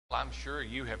I'm sure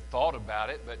you have thought about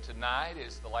it, but tonight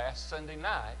is the last Sunday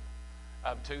night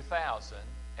of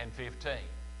 2015.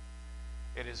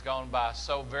 It has gone by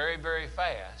so very, very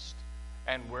fast,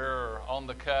 and we're on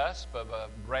the cusp of a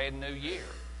brand new year.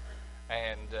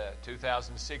 And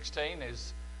 2016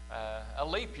 is a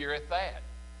leap year at that.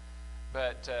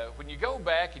 But when you go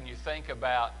back and you think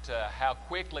about how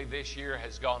quickly this year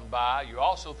has gone by, you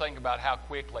also think about how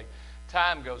quickly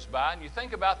time goes by, and you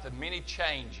think about the many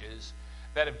changes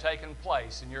that have taken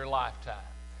place in your lifetime.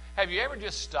 Have you ever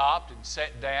just stopped and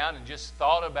sat down and just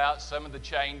thought about some of the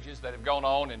changes that have gone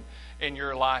on in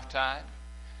your lifetime?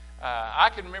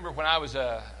 I can remember when I was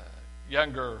a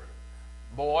younger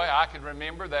boy, I can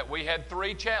remember that we had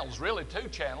 3 channels, really 2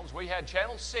 channels. We had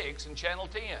Channel 6 and Channel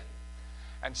 10.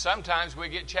 And sometimes we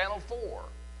get Channel 4.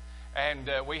 And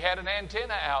we had an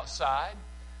antenna outside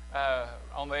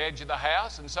on the edge of the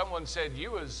house, and someone said,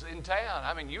 you was in town.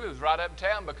 I mean, you was right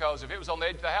uptown, because if it was on the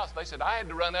edge of the house, they said I had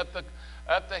to run up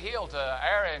the hill to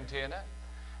our antenna.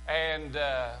 And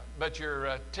but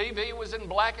your TV was in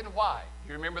black and white.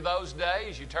 You remember those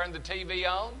days? You turned the TV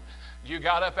on, you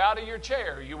got up out of your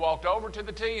chair, you walked over to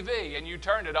the TV, and you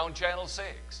turned it on Channel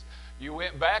 6. You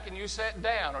went back and you sat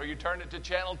down, or you turned it to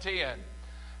Channel 10.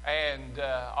 And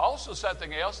also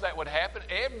something else that would happen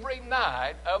every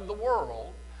night of the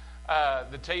world,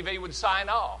 the TV would sign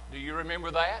off. Do you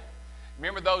remember that?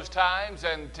 Remember those times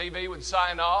and TV would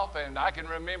sign off, and I can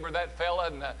remember that fella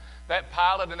and that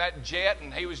pilot and that jet,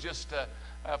 and he was just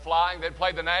flying. They'd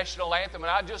play the national anthem,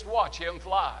 and I'd just watch him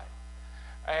fly.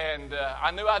 And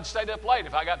I knew I'd stayed up late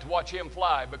if I got to watch him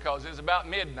fly, because it was about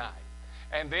midnight.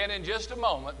 And then in just a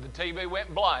moment, the TV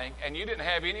went blank, and you didn't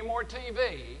have any more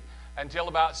TV until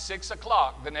about 6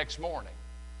 o'clock the next morning.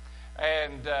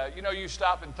 And, you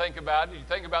stop and think about it. You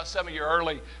think about some of your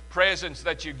early presents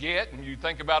that you get, and you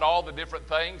think about all the different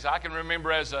things. I can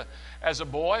remember as a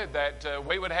boy that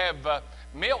we would have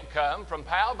milk come from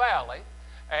Powell Valley,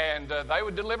 and they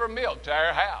would deliver milk to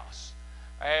our house.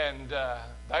 And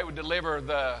they would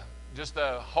deliver just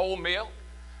the whole milk.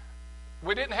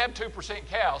 We didn't have 2%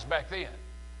 cows back then.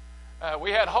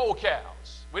 We had whole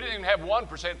cows. We didn't even have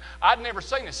 1%. I'd never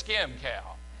seen a skim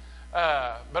cow.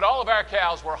 But all of our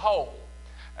cows were whole.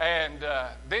 And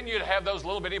then you'd have those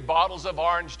little bitty bottles of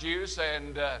orange juice.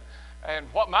 And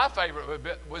what my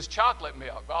favorite was chocolate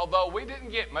milk. Although we didn't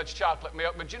get much chocolate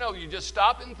milk. But you just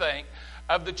stop and think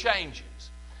of the changes.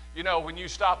 When you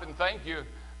stop and think,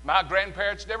 my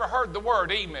grandparents never heard the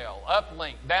word email,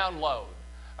 uplink, download,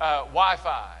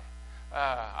 Wi-Fi.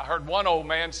 I heard one old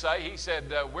man say, he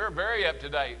said, we're very up to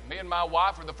date. Me and my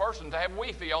wife were the first one to have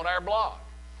Wi-Fi on our block.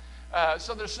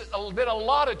 So there's been a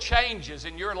lot of changes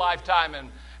in your lifetime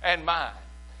and mine.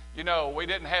 We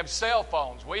didn't have cell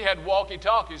phones. We had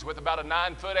walkie-talkies with about a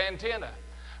 9-foot antenna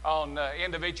on the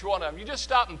end of each one of them. You just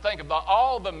stop and think about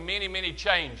all the many, many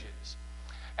changes.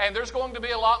 And there's going to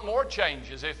be a lot more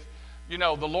changes if,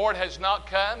 the Lord has not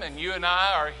come and you and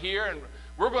I are here, and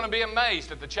we're going to be amazed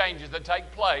at the changes that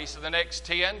take place in the next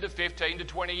 10 to 15 to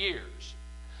 20 years.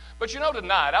 But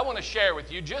tonight I want to share with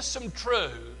you just some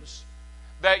truths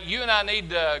that you and I need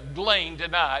to glean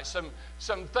tonight,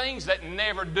 some things that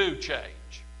never do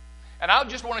change. And I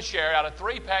just want to share out of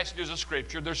 3 passages of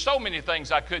Scripture. There's so many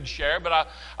things I could share, but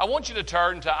I want you to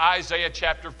turn to Isaiah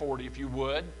chapter 40, if you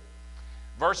would,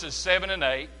 verses 7 and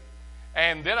 8.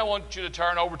 And then I want you to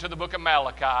turn over to the book of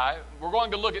Malachi. We're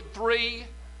going to look at 3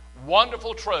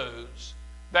 wonderful truths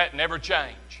that never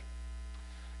change.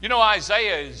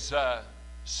 Isaiah is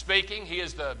speaking. He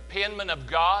is the penman of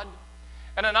God.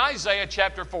 And in Isaiah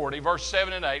chapter 40, verse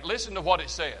 7 and 8, listen to what it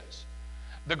says.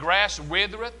 The grass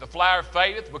withereth, the flower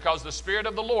fadeth, because the Spirit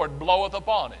of the Lord bloweth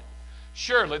upon it.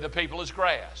 Surely the people is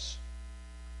grass.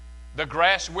 The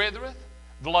grass withereth,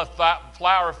 the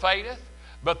flower fadeth,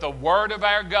 but the word of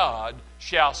our God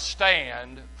shall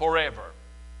stand forever.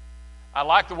 I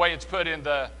like the way it's put in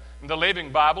the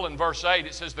Living Bible. In verse 8,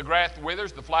 it says, the grass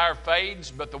withers, the flower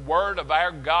fades, but the word of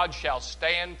our God shall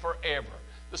stand forever.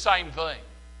 The same thing.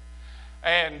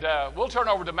 And we'll turn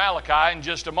over to Malachi in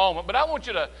just a moment, but I want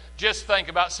you to just think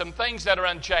about some things that are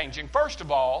unchanging. First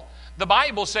of all, the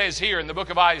Bible says here in the book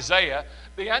of Isaiah,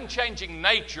 the unchanging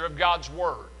nature of God's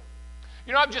Word.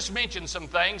 I've just mentioned some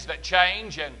things that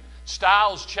change, and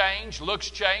styles change, looks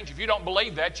change. If you don't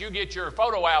believe that, you get your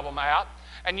photo album out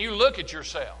and you look at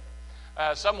yourself.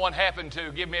 Someone happened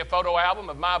to give me a photo album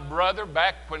of my brother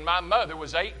back when my mother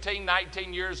was 18,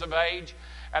 19 years of age.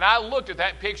 And I looked at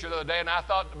that picture the other day, and I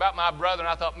thought about my brother, and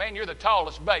I thought, man, you're the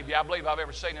tallest baby I believe I've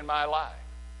ever seen in my life.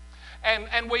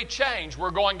 And we change.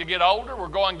 We're going to get older. We're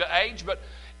going to age. But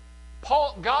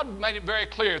God made it very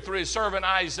clear through his servant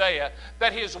Isaiah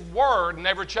that his word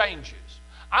never changes.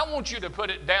 I want you to put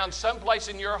it down someplace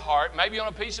in your heart, maybe on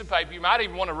a piece of paper. You might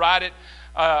even want to write it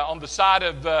on the side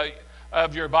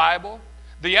of your Bible.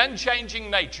 The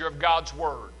unchanging nature of God's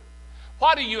Word.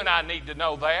 Why do you and I need to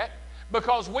know that?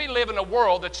 Because we live in a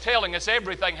world that's telling us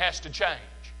everything has to change.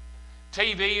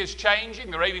 TV is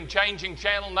changing. They're even changing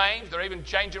channel names. They're even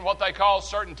changing what they call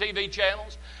certain TV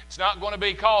channels. It's not going to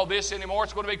be called this anymore.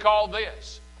 It's going to be called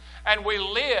this. And we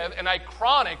live in a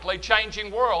chronically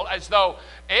changing world as though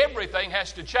everything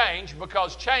has to change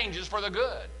because change is for the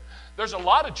good. There's a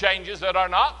lot of changes that are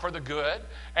not for the good,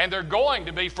 and they're going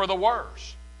to be for the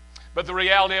worse. But the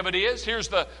reality of it is, here's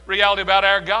the reality about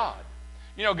our God.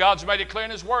 You know, God's made it clear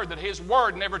in His Word that His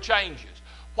Word never changes.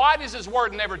 Why does His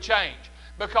Word never change?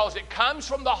 Because it comes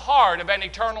from the heart of an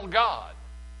eternal God.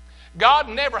 God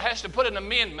never has to put an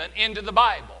amendment into the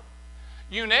Bible.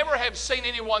 You never have seen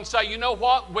anyone say, you know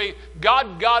what,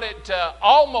 God got it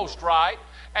almost right,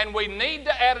 and we need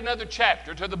to add another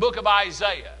chapter to the book of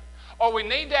Isaiah, or we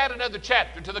need to add another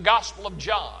chapter to the Gospel of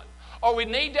John, or we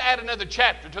need to add another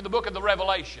chapter to the book of the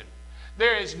Revelation.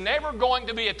 There is never going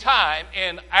to be a time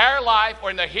in our life or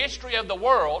in the history of the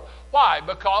world. Why?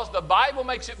 Because the Bible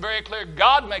makes it very clear,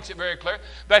 God makes it very clear,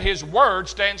 that His Word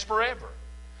stands forever.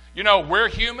 You know, we're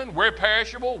human, we're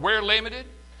perishable, we're limited.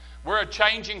 We're a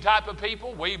changing type of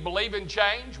people. We believe in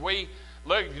change.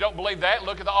 Look, if you don't believe that,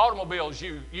 look at the automobiles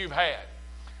you've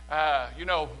had. You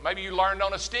know, maybe you learned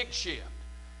on a stick shift.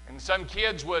 And some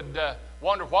kids would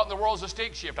wonder, what in the world is a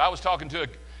stick shift? I was talking to a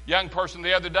young person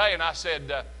the other day, and I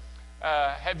said,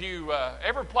 have you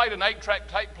ever played an 8-track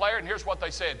tape player? And here's what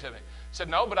they said to me. I said,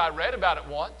 no, but I read about it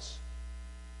once.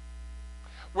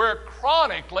 We're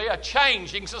chronically a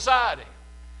changing society.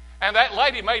 And that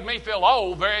lady made me feel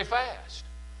old very fast.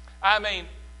 I mean,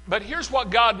 but here's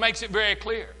what God makes it very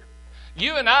clear.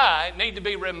 You and I need to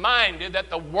be reminded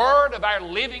that the Word of our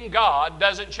living God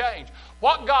doesn't change.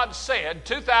 What God said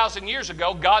 2,000 years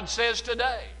ago, God says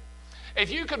today.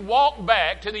 If you could walk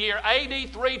back to the year AD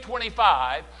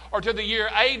 325 or to the year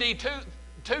AD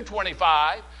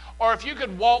 225, or if you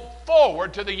could walk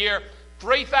forward to the year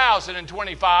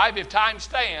 3025, if time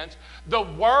stands, the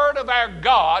Word of our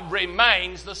God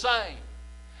remains the same.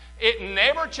 It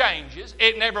never changes.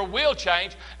 It never will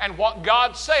change. And what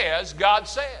God says, God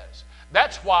says.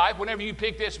 That's why whenever you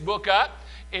pick this book up,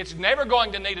 it's never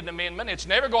going to need an amendment. It's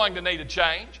never going to need a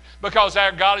change because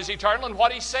our God is eternal and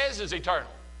what He says is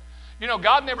eternal. You know,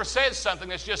 God never says something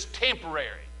that's just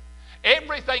temporary.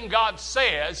 Everything God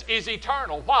says is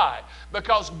eternal. Why?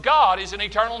 Because God is an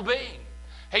eternal being.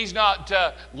 He's not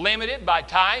limited by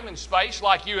time and space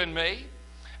like you and me.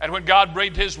 And when God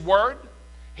breathed His Word,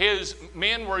 His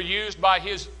men were used by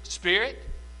His Spirit,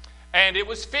 and it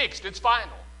was fixed. It's final.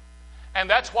 And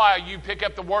that's why you pick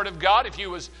up the Word of God. If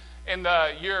you was in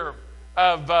the year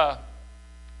of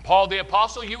Paul the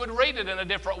Apostle, you would read it in a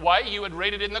different way. You would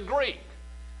read it in the Greek.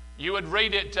 You would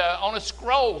read it on a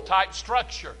scroll-type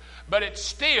structure. But it's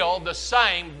still the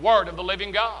same Word of the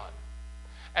living God.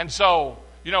 And so,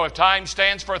 you know, if time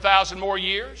stands for 1,000 more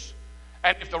years,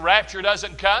 and if the rapture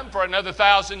doesn't come for another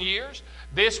 1,000 years,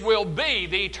 this will be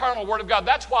the eternal Word of God.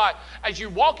 That's why as you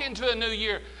walk into a new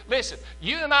year, listen,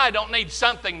 you and I don't need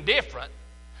something different.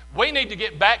 We need to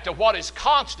get back to what is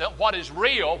constant, what is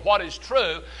real, what is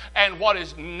true, and what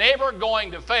is never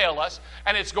going to fail us,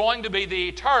 and it's going to be the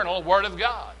eternal Word of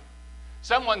God.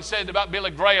 Someone said about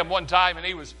Billy Graham one time, and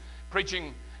he was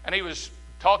preaching, and he was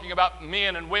talking about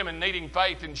men and women needing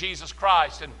faith in Jesus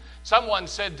Christ, and someone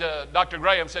said to Dr.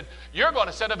 Graham, said, you're going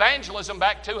to set evangelism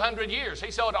back 200 years. He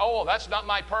said, oh, that's not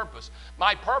my purpose.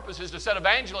 My purpose is to set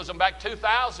evangelism back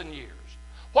 2,000 years.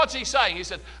 What's he saying? He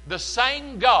said, the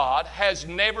same God has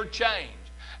never changed.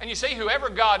 And you see, whoever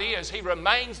God is, He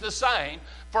remains the same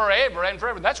forever and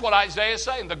forever. That's what Isaiah is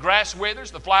saying. The grass withers,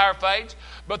 the flower fades,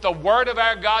 but the Word of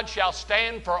our God shall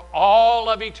stand for all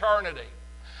of eternity.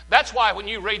 That's why when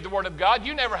you read the Word of God,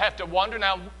 you never have to wonder,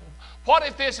 now, what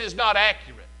if this is not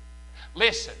accurate?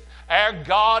 Listen, our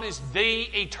God is the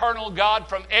eternal God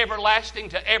from everlasting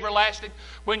to everlasting.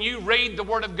 When you read the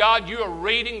Word of God, you are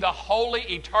reading the holy,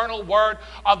 eternal Word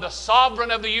of the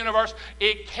sovereign of the universe.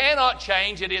 It cannot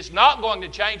change. It is not going to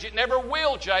change. It never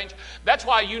will change. That's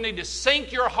why you need to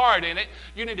sink your heart in it.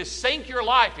 You need to sink your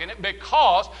life in it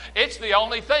because it's the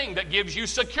only thing that gives you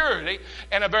security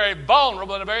in a very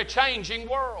vulnerable and a very changing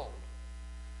world.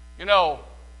 You know,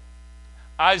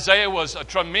 Isaiah was a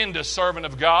tremendous servant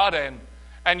of God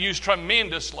and used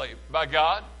tremendously by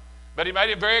God. But he made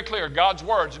it very clear, God's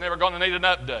Word's never going to need an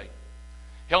update.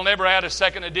 He'll never add a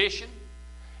second edition.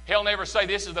 He'll never say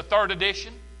this is the third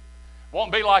edition.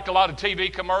 Won't be like a lot of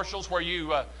TV commercials where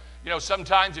you know,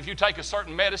 sometimes if you take a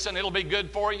certain medicine, it'll be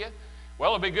good for you.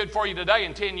 Well, it'll be good for you today,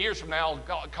 and 10 years from now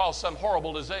it'll cause some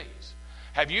horrible disease.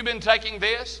 Have you been taking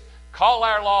this? Call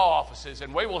our law offices,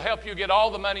 and we will help you get all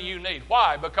the money you need.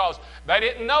 Why? Because they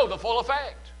didn't know the full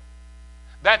effect.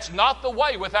 That's not the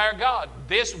way with our God.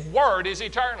 This Word is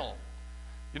eternal.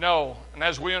 You know, and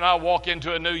as we and I walk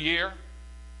into a new year,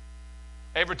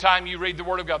 every time you read the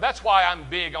Word of God, that's why I'm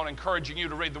big on encouraging you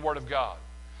to read the Word of God.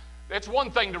 It's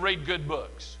one thing to read good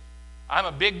books. I'm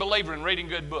a big believer in reading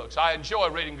good books. I enjoy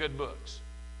reading good books.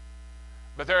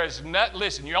 But there is not,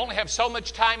 listen, you only have so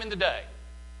much time in the day.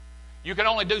 You can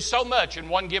only do so much in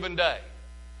one given day.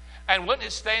 And wouldn't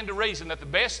it stand to reason that the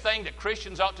best thing that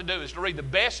Christians ought to do is to read the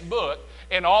best book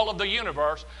in all of the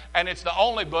universe, and it's the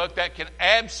only book that can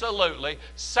absolutely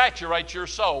saturate your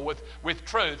soul with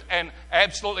truth and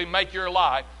absolutely make your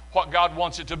life what God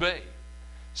wants it to be.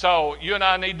 So you and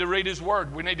I need to read His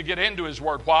Word. We need to get into His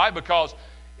Word. Why? Because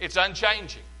it's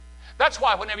unchanging. That's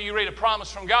why whenever you read a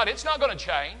promise from God, it's not going to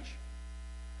change.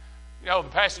 You know, the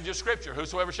passage of Scripture,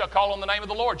 whosoever shall call on the name of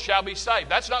the Lord shall be saved.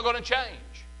 That's not going to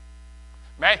change.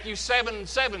 Matthew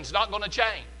 7:7 is not going to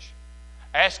change.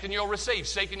 Ask and you'll receive.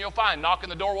 Seek and you'll find. Knock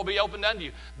and the door will be opened unto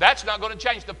you. That's not going to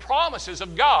change. The promises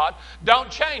of God don't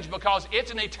change because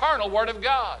it's an eternal Word of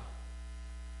God.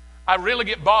 I really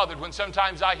get bothered when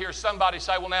sometimes I hear somebody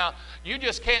say, well, now, you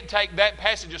just can't take that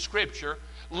passage of Scripture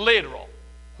literal.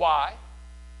 Why?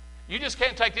 You just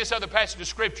can't take this other passage of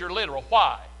Scripture literal.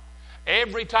 Why?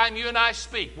 Every time you and I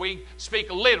speak, we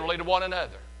speak literally to one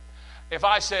another. If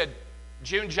I said,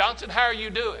 June Johnson, how are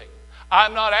you doing?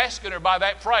 I'm not asking her by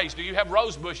that phrase, do you have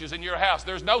rose bushes in your house?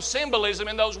 There's no symbolism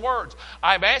in those words.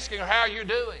 I'm asking her, how are you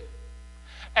doing?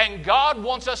 And God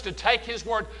wants us to take His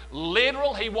Word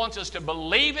literal. He wants us to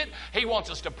believe it. He wants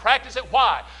us to practice it.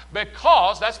 Why?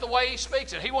 Because that's the way He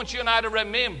speaks it. He wants you and I to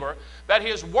remember that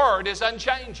His Word is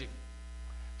unchanging.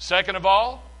 Second of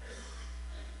all,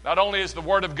 not only is the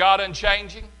Word of God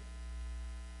unchanging,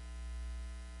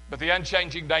 but the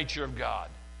unchanging nature of God.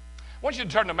 I want you to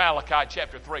turn to Malachi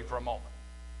chapter 3 for a moment.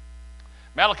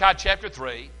 Malachi chapter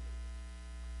 3.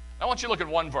 I want you to look at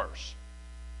one verse.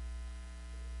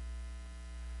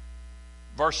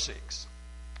 Verse 6.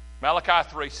 Malachi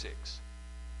 3:6.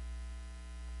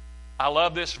 I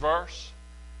love this verse.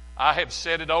 I have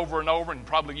said it over and over, and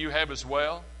probably you have as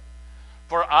well.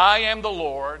 For I am the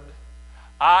Lord,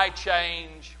 I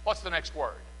change. What's the next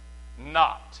word?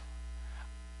 Not.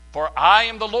 For I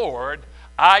am the Lord,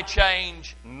 I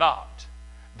change not.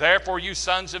 Therefore you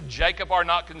sons of Jacob are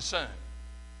not consumed.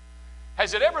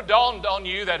 Has it ever dawned on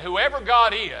you that whoever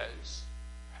God is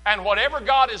and whatever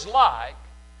God is like,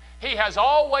 He has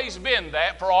always been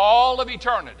that for all of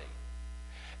eternity?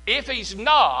 If He's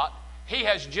not, He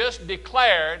has just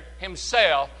declared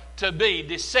Himself to be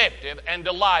deceptive and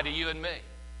to lie to you and me.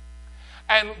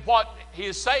 And what He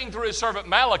is saying through His servant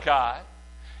Malachi,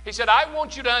 He said, I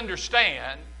want you to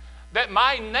understand that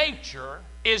my nature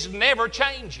is never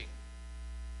changing.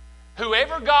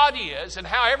 Whoever God is and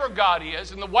however God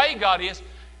is and the way God is,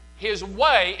 His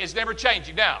way is never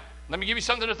changing. Now, let me give you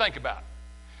something to think about.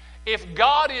 If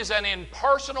God is an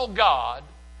impersonal God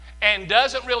and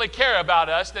doesn't really care about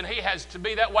us, then He has to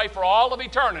be that way for all of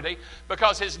eternity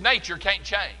because His nature can't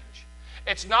change.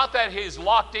 It's not that He's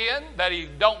locked in, that He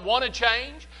don't want to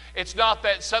change. It's not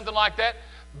that something like that.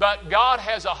 But God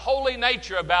has a holy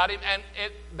nature about Him, and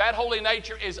that holy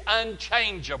nature is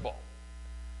unchangeable.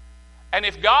 And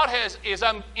if God is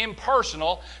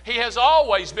impersonal, He has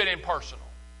always been impersonal.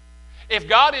 If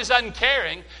God is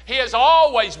uncaring, He has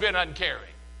always been uncaring.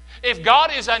 If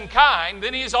God is unkind,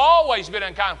 then He has always been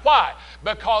unkind. Why?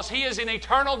 Because He is an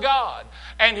eternal God,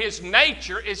 and His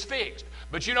nature is fixed.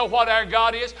 But you know what our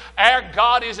God is? Our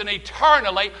God is an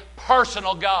eternally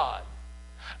personal God.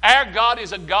 Our God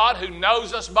is a God who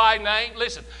knows us by name.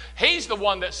 Listen, He's the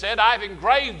one that said, I've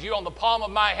engraved you on the palm of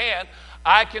my hand.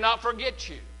 I cannot forget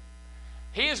you.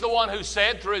 He is the one who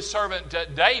said through His servant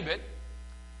David,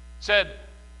 said,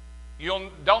 you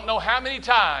don't know how many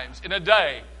times in a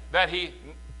day that He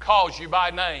calls you by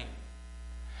name.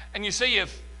 And you see,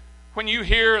 when you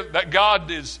hear that God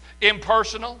is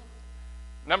impersonal,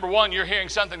 number one, you're hearing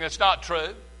something that's not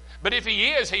true. But if He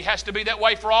is, He has to be that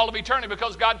way for all of eternity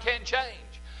because God can't change.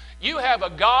 You have a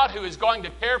God who is going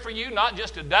to care for you not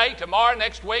just today, tomorrow,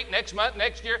 next week, next month,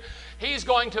 next year. He's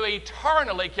going to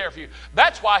eternally care for you.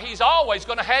 That's why He's always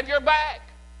going to have your back.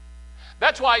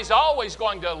 That's why He's always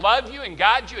going to love you and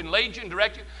guide you and lead you and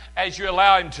direct you as you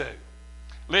allow Him to.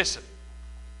 Listen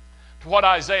to what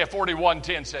Isaiah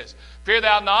 41:10 says. Fear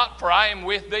thou not, for I am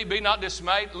with thee. Be not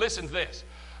dismayed. Listen to this.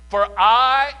 For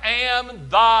I am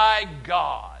thy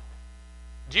God.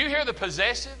 Do you hear the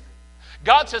possessive?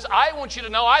 God says, I want you to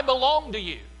know I belong to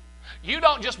you. You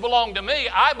don't just belong to me,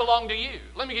 I belong to you.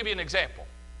 Let me give you an example.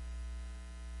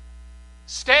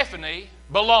 Stephanie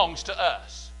belongs to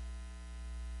us.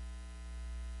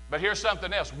 But here's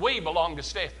something else. We belong to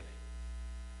Stephanie.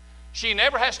 She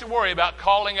never has to worry about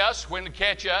calling us when to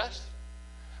catch us,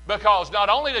 because not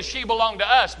only does she belong to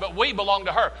us, but we belong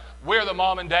to her. We're the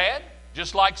mom and dad,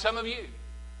 just like some of you.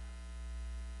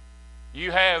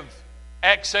 You have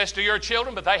access to your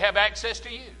children, but they have access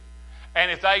to you. And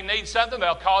if they need something,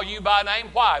 they'll call you by name.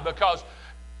 Why? Because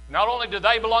not only do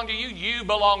they belong to you, you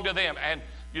belong to them. And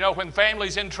you know, when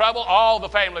family's in trouble, all the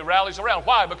family rallies around.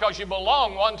 Why? Because you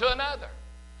belong one to another.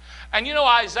 And you know,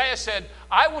 Isaiah said,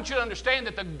 I want you to understand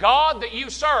that the God that you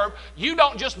serve, you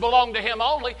don't just belong to Him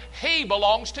only, He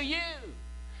belongs to you.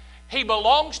 He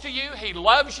belongs to you, He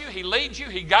loves you, He leads you,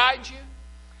 He guides you.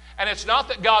 And it's not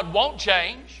that God won't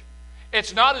change.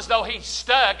 It's not as though He's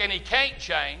stuck and He can't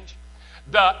change.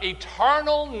 The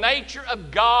eternal nature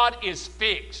of God is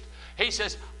fixed. He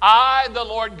says, I, the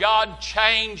Lord God,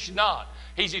 change not.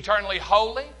 He's eternally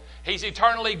holy. He's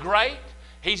eternally great.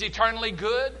 He's eternally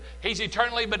good. He's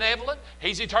eternally benevolent.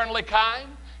 He's eternally kind.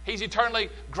 He's eternally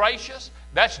gracious.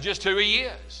 That's just who He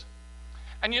is.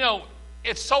 And you know,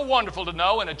 it's so wonderful to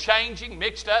know in a changing,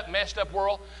 mixed up, messed up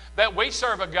world that we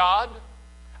serve a God.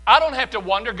 I don't have to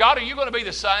wonder, God, are you going to be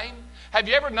the same? Have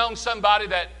you ever known somebody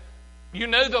that you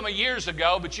knew them years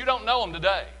ago, but you don't know them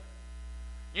today?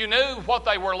 You knew what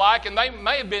they were like, and they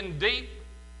may have been deep,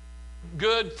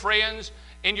 good friends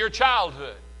in your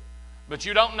childhood, but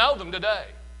you don't know them today.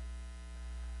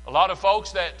 A lot of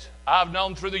folks that I've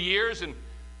known through the years, and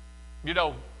you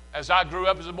know, as I grew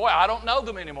up as a boy, I don't know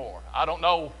them anymore. I don't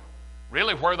know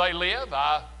really where they live.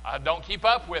 I don't keep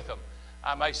up with them.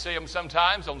 I may see them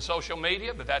sometimes on social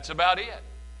media, but that's about it.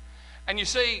 And you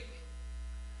see,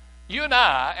 you and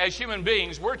I, as human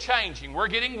beings, we're changing. We're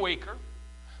getting weaker.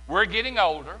 We're getting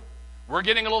older. We're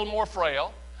getting a little more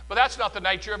frail. But that's not the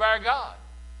nature of our God.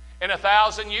 In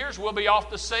 1,000 years, we'll be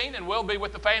off the scene and we'll be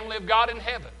with the family of God in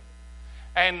heaven.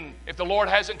 And if the Lord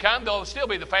hasn't come, there'll still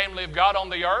be the family of God on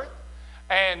the earth.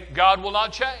 And God will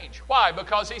not change. Why?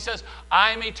 Because He says,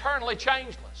 I am eternally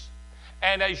changeless.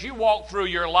 And as you walk through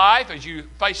your life, as you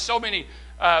face so many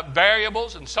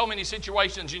variables and so many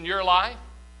situations in your life,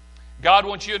 God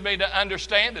wants you and me to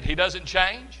understand that He doesn't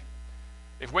change.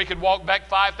 If we could walk back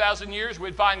 5,000 years,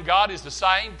 we'd find God is the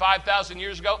same 5,000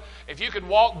 years ago. If you could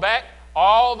walk back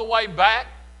all the way back,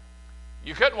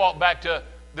 you couldn't walk back to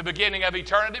the beginning of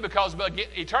eternity, because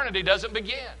eternity doesn't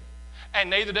begin, and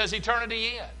neither does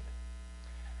eternity end.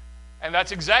 And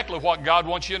that's exactly what God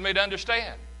wants you and me to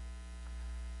understand.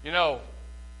 You know,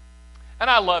 and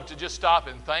I love to just stop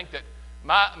and think that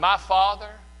my Father,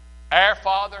 our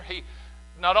Father, He,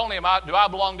 not only do I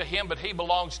belong to Him, but He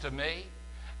belongs to me.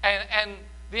 And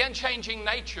the unchanging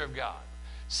nature of God.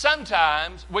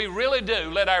 Sometimes we really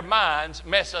do let our minds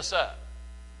mess us up.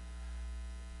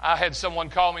 I had someone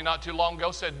call me not too long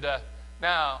ago, said,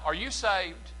 now, are you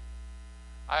saved?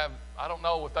 I don't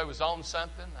know if they was on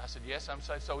something. I said, yes, I'm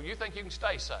saved. So you think you can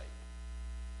stay saved?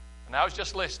 And I was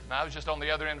just listening. I was just on the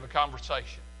other end of a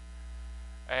conversation.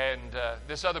 And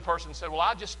this other person said, well,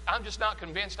 I'm just not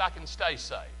convinced I can stay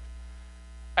saved.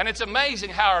 And it's amazing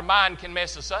how our mind can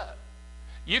mess us up.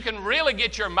 You can really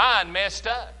get your mind messed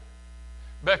up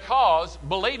because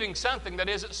believing something that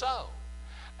isn't so.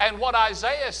 And what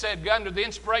Isaiah said under the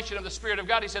inspiration of the Spirit of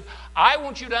God, he said, I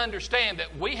want you to understand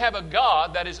that we have a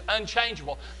God that is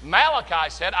unchangeable. Malachi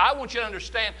said, I want you to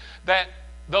understand that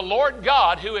the Lord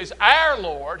God, who is our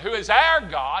Lord, who is our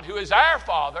God, who is our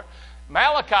Father,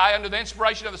 Malachi, under the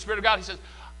inspiration of the Spirit of God, he says,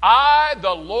 I,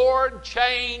 the Lord,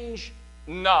 change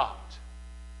not.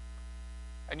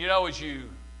 And you know, as you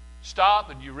stop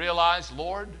and you realize,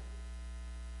 Lord,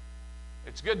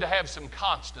 it's good to have some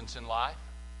constants in life.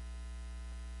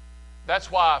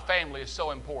 That's why a family is so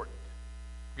important.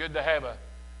 Good to have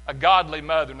a godly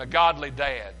mother and a godly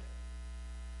dad.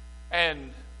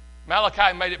 And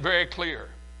Malachi made it very clear.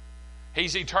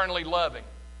 He's eternally loving.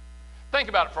 Think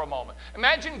about it for a moment.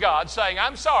 Imagine God saying,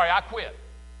 I'm sorry, I quit.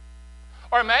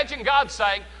 Or imagine God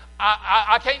saying,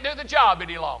 I can't do the job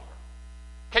any longer.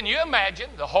 Can you imagine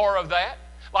the horror of that?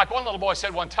 Like one little boy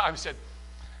said one time, he said,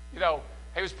 you know,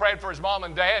 he was praying for his mom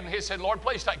and dad, and he said, Lord,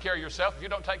 please take care of yourself. If you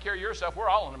don't take care of yourself, we're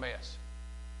all in a mess.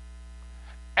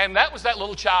 And that was that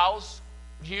little child's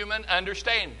human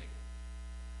understanding.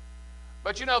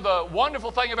 But you know, the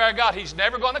wonderful thing of our God, He's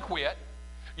never going to quit.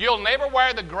 You'll never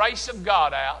wear the grace of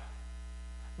God out.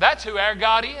 That's who our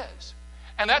God is.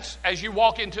 And that's, as you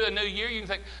walk into a new year, you can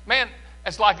think, man,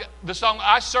 it's like the song,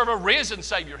 I serve a risen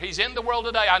Savior. He's in the world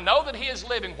today. I know that He is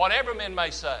living, whatever men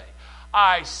may say.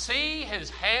 I see His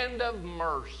hand of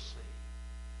mercy.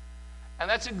 And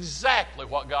that's exactly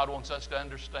what God wants us to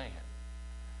understand.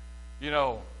 You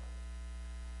know,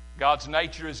 God's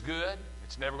nature is good.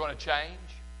 It's never going to change.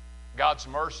 God's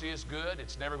mercy is good.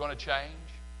 It's never going to change.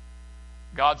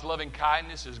 God's loving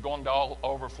kindness is going to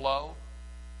overflow.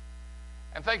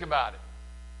 And think about it.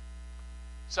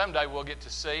 Someday we'll get to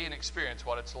see and experience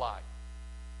what it's like.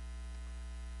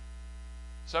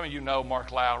 Some of you know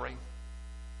Mark Lowry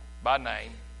by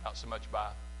name, not so much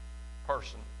by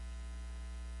person.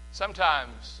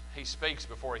 Sometimes he speaks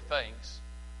before he thinks,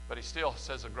 but he still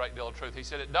says a great deal of truth. He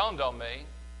said, it dawned on me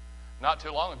not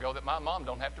too long ago that my mom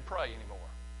don't have to pray anymore.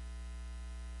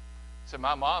 He said,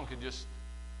 my mom could just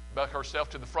buck herself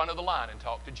to the front of the line and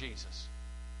talk to Jesus.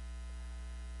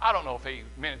 I don't know if he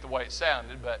meant it the way it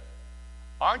sounded, but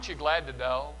aren't you glad to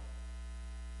know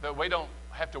that we don't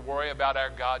have to worry about our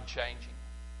God changing?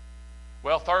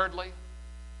 Well, thirdly,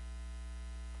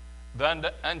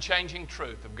 the unchanging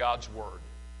truth of God's Word.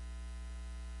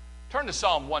 Turn to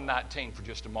Psalm 119 for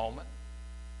just a moment.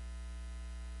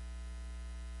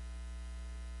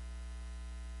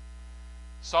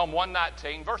 Psalm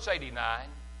 119, verse 89.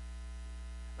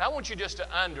 Now, I want you just to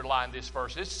underline this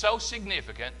verse. It's so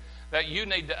significant that you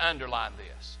need to underline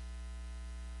this.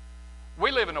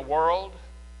 We live in a world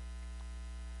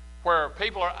where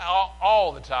people are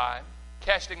all the time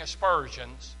casting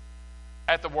aspersions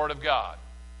at the Word of God.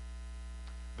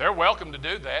 They're welcome to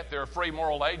do that. They're a free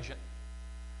moral agent.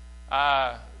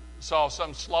 I saw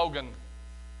some slogan.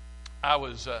 I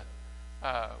was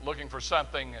looking for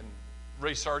something and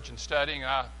research and studying, and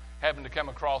I happened to come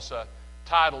across a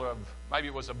title of, maybe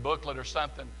it was a booklet or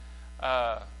something,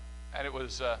 and it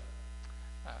was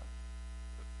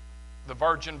The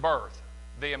Virgin Birth,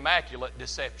 the Immaculate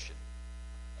Deception.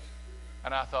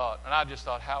 And I just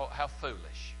thought how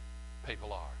foolish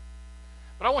people are.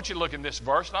 But I want you to look in this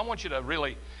verse, and I want you to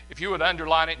really, if you would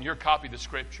underline it in your copy of the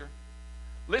Scripture,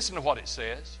 listen to what it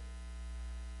says.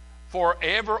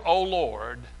 Forever, O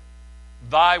Lord,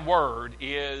 thy word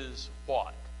is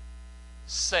what?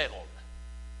 Settled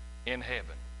in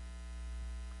heaven.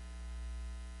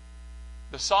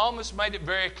 The psalmist made it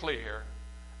very clear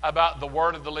about the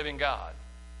word of the living God.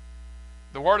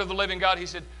 The word of the living God, he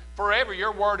said, forever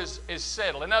your word is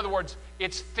settled. In other words,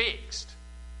 it's fixed.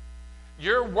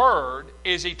 Your word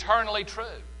is eternally true.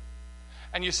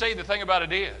 And you see, the thing about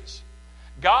it is,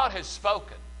 God has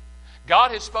spoken.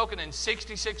 God has spoken in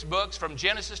 66 books from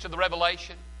Genesis to the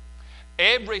Revelation.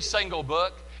 Every single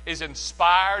book is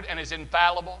inspired and is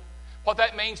infallible. What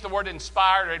that means, the word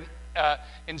inspired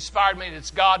means it's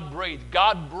God-breathed.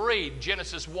 God breathed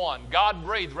Genesis 1. God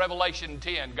breathed Revelation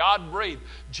 10. God breathed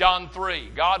John 3.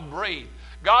 God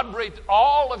breathed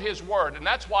all of His Word, and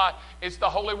that's why it's the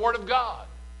Holy Word of God.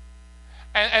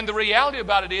 And the reality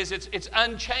about it is it's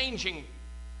unchanging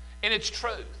in its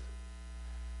truth.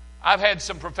 I've had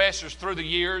some professors through the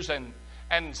years,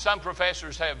 and some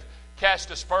professors have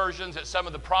cast aspersions at some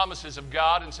of the promises of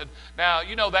God and said, now,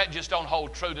 you know, that just don't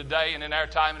hold true today and in our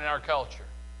time and in our culture.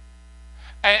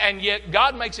 And yet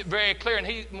God makes it very clear, and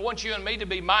He wants you and me to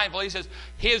be mindful. He says,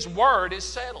 His Word is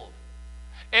settled.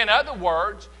 In other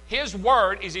words, His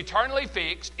Word is eternally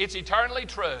fixed, it's eternally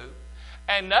true,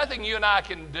 and nothing you and I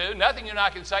can do, nothing you and I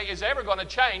can say is ever going to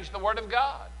change the Word of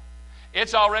God.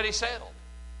 It's already settled.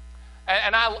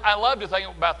 And I love to think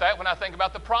about that when I think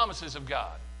about the promises of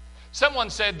God. Someone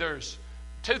said there's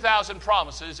 2,000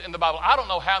 promises in the Bible. I don't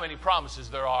know how many promises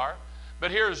there are,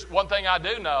 but here's one thing I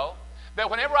do know, that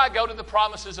whenever I go to the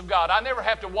promises of God, I never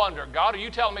have to wonder, God, are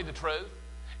you telling me the truth?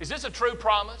 Is this a true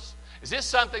promise? Is this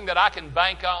something that I can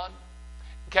bank on?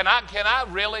 Can I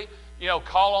really,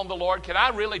 call on the Lord? Can I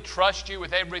really trust you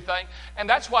with everything? And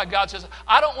that's why God says,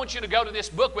 I don't want you to go to this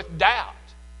book with doubt.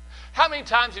 How many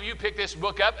times have you picked this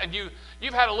book up and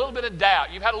you've had a little bit of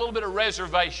doubt, you've had a little bit of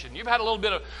reservation, you've had a little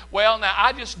bit of, well, now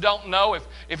I just don't know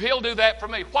if He'll do that for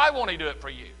me. Why won't He do it for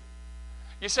you?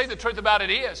 You see, the truth about it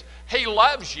is, He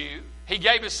loves you. He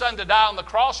gave His Son to die on the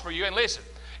cross for you. And listen,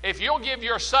 if you'll give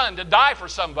your Son to die for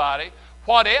somebody,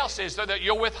 what else is there that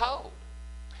you'll withhold?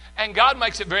 And God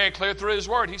makes it very clear through His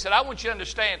Word. He said, I want you to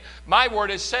understand, my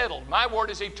Word is settled. My Word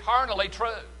is eternally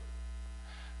true.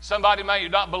 Somebody may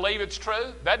not believe it's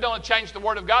true. That don't change the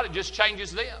Word of God. It just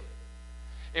changes them.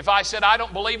 If I said I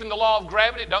don't believe in the law of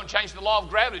gravity, it don't change the law of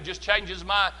gravity. It just changes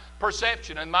my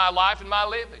perception and my life and my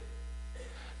living.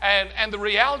 And the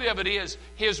reality of it is,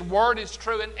 His Word is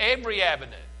true in every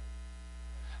avenue.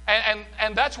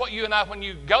 And that's what you and I, when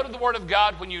you go to the Word of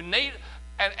God, when you need,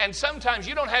 and sometimes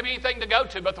you don't have anything to go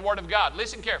to but the Word of God.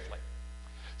 Listen carefully.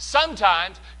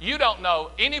 Sometimes you don't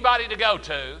know anybody to go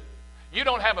to. You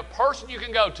don't have a person you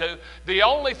can go to. The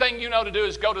only thing you know to do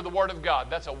is go to the Word of God.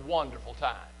 That's a wonderful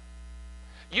time.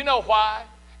 You know why?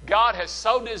 God has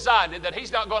so designed it that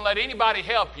He's not going to let anybody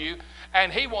help you,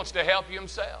 and He wants to help you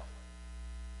Himself.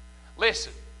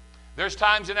 Listen, there's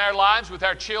times in our lives with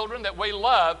our children that we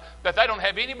love that they don't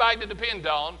have anybody to depend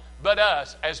on but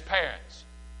us as parents.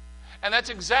 And that's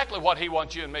exactly what He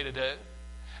wants you and me to do.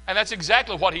 And that's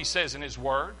exactly what He says in His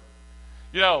Word.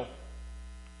 You know,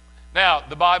 now,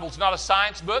 the Bible's not a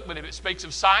science book, but if it speaks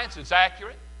of science, it's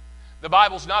accurate. The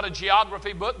Bible's not a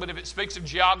geography book, but if it speaks of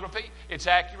geography, it's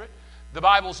accurate. The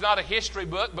Bible's not a history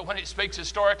book, but when it speaks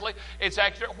historically, it's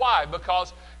accurate. Why?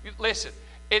 Because, listen,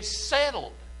 it's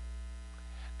settled.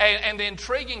 And the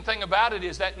intriguing thing about it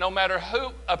is that no matter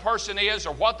who a person is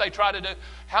or what they try to do,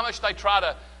 how much they try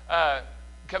to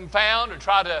confound or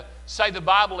try to say the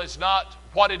Bible is not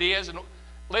what it is, and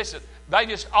listen, they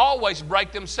just always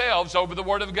break themselves over the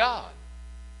Word of God.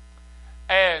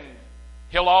 And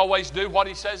He'll always do what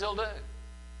He says He'll do.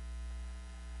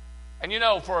 And you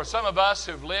know, for some of us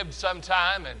who've lived some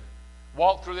time and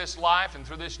walked through this life and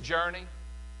through this journey,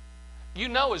 you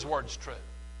know His Word's true.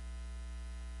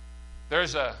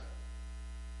 There's a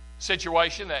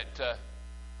situation that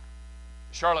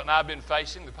Charlotte and I have been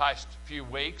facing the past few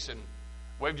weeks, and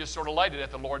we've just sort of laid it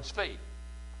at the Lord's feet.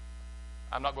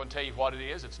 I'm not going to tell you what it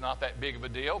is. It's not that big of a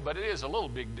deal, but it is a little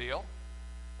big deal.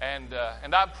 And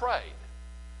I prayed.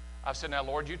 I said, now,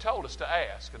 Lord, you told us to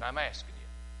ask, and I'm asking you.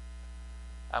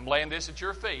 I'm laying this at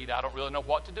your feet. I don't really know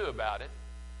what to do about it.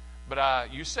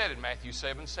 But you said in Matthew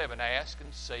 7:7, ask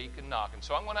and seek and knock. And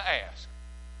so I'm going to ask.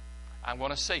 I'm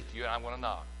going to seek you, and I'm going to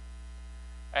knock.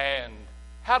 And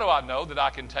how do I know that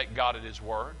I can take God at His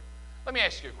Word? Let me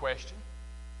ask you a question.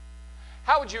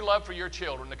 How would you love for your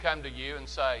children to come to you and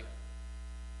say,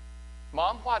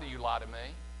 Mom, why do you lie to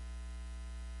me?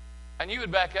 And you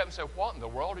would back up and say, what in the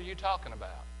world are you talking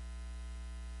about?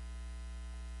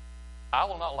 I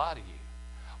will not lie to you.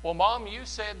 Well, Mom, you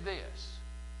said this.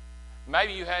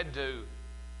 Maybe you had to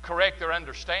correct their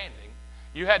understanding.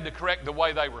 You had to correct the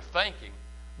way they were thinking,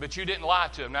 but you didn't lie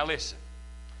to them. Now listen,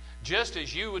 just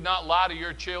as you would not lie to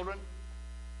your children,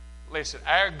 listen,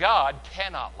 our God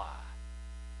cannot lie.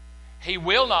 He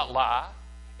will not lie.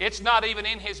 It's not even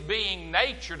in His being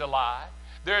nature to lie.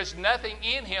 There is nothing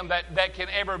in Him that can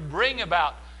ever bring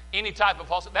about any type of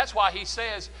falsehood. That's why He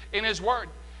says in His Word,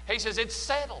 He says it's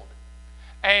settled.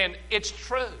 And it's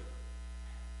true.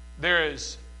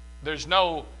 There's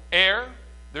no error.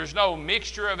 There's no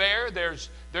mixture of error.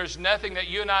 There's nothing that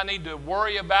you and I need to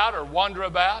worry about or wonder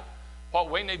about. What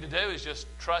we need to do is just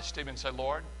trust Him and say,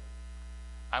 Lord,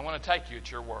 I want to take you at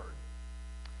your word.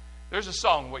 There's a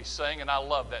song we sing, and I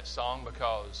love that song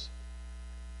because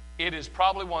it is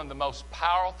probably one of the most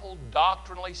powerful,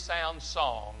 doctrinally sound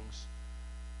songs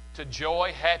to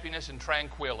joy, happiness, and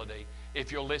tranquility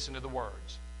if you'll listen to the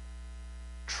words.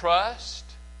 Trust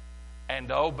and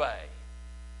obey.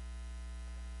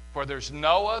 For there's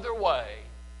no other way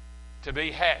to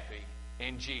be happy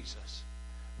in Jesus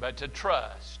but to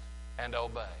trust and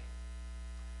obey.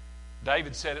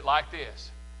 David said it like this.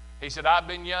 He said, I've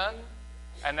been young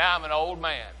and now I'm an old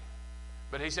man.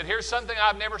 But he said, here's something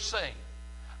I've never seen.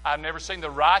 I've never seen the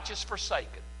righteous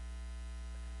forsaken.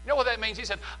 You know what that means? He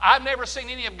said, I've never seen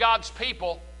any of God's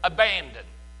people abandoned.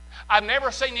 I've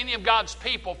never seen any of God's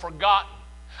people forgotten.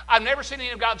 I've never seen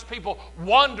any of God's people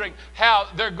wondering how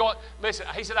they're going. Listen,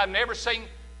 he said, I've never seen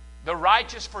the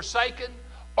righteous forsaken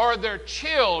or their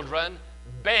children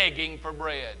begging for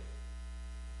bread.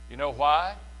 You know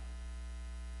why?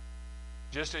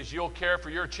 Just as you'll care for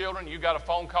your children, you got a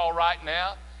phone call right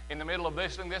now in the middle of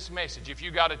listening to this message. If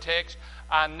you got a text,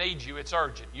 I need you, it's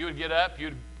urgent. You would get up,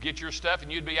 you'd get your stuff,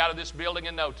 and you'd be out of this building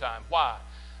in no time. Why?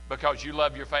 Because you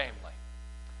love your family.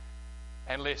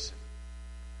 And listen,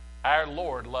 our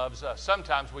Lord loves us.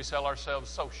 Sometimes we sell ourselves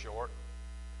so short.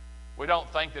 We don't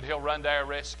think that He'll run to our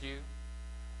rescue.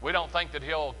 We don't think that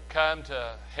He'll come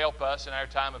to help us in our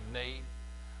time of need.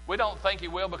 We don't think He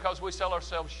will because we sell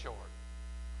ourselves short.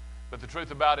 But the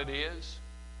truth about it is,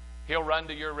 He'll run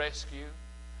to your rescue.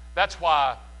 That's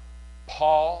why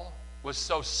Paul was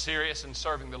so serious in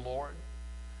serving the Lord.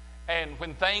 And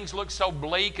when things looked so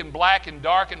bleak and black and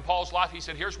dark in Paul's life, he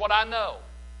said, here's what I know.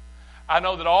 I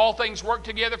know that all things work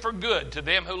together for good to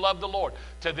them who love the Lord,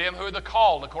 to them who are the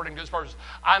called according to His purpose.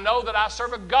 I know that I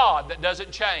serve a God that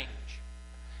doesn't change.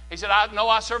 He said, I know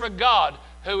I serve a God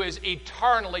who is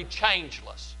eternally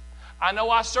changeless. I know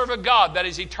I serve a God that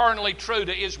is eternally true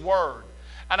to His Word.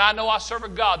 And I know I serve a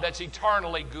God that's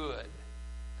eternally good.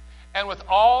 And with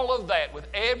all of that, with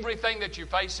everything that you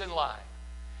face in life,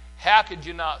 how could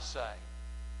you not say,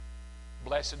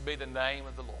 blessed be the name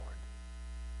of the Lord?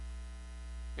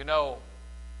 You know,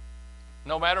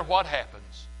 no matter what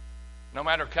happens, no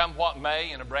matter come what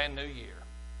may in a brand new year,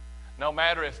 No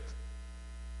matter if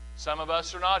some of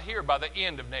us are not here by the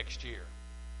end of next year.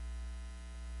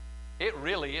 It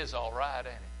really is all right, ain't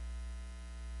it?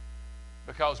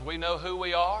 Because we know who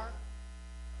we are,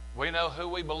 we know who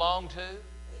we belong to,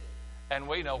 and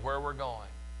we know where we're going.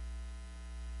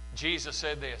 Jesus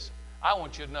said this, I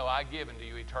want you to know I've given to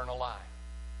you eternal life.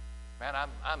 Man,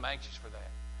 I'm anxious for that.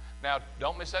 Now,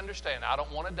 don't misunderstand. I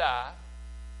don't want to die.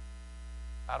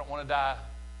 I don't want to die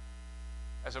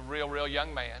as a real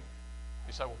young man.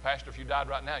 You say, well, Pastor, if you died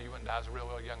right now, you wouldn't die as a real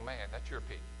young man. That's your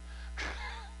opinion.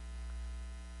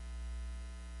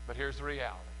 But here's the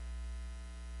reality.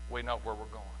 We know where we're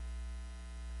going.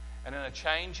 And in a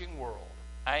changing world,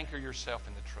 anchor yourself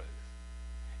in the truth.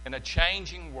 In a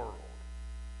changing world,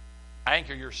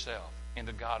 anchor yourself in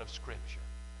the God of Scripture.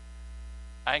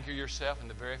 Anchor yourself in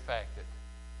the very fact that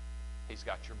He's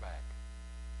got your back.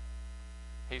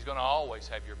 He's going to always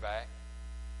have your back.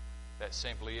 That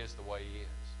simply is the way He is.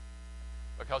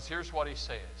 Because here's what He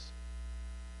says.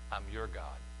 I'm your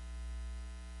God.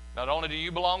 Not only do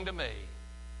you belong to me,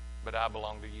 but I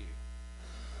belong to you.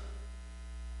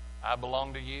 I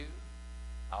belong to you.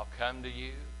 I'll come to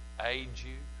you, aid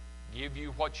you, give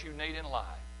you what you need in life,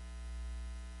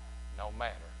 no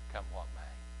matter come what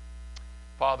may.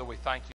 Father, we thank you.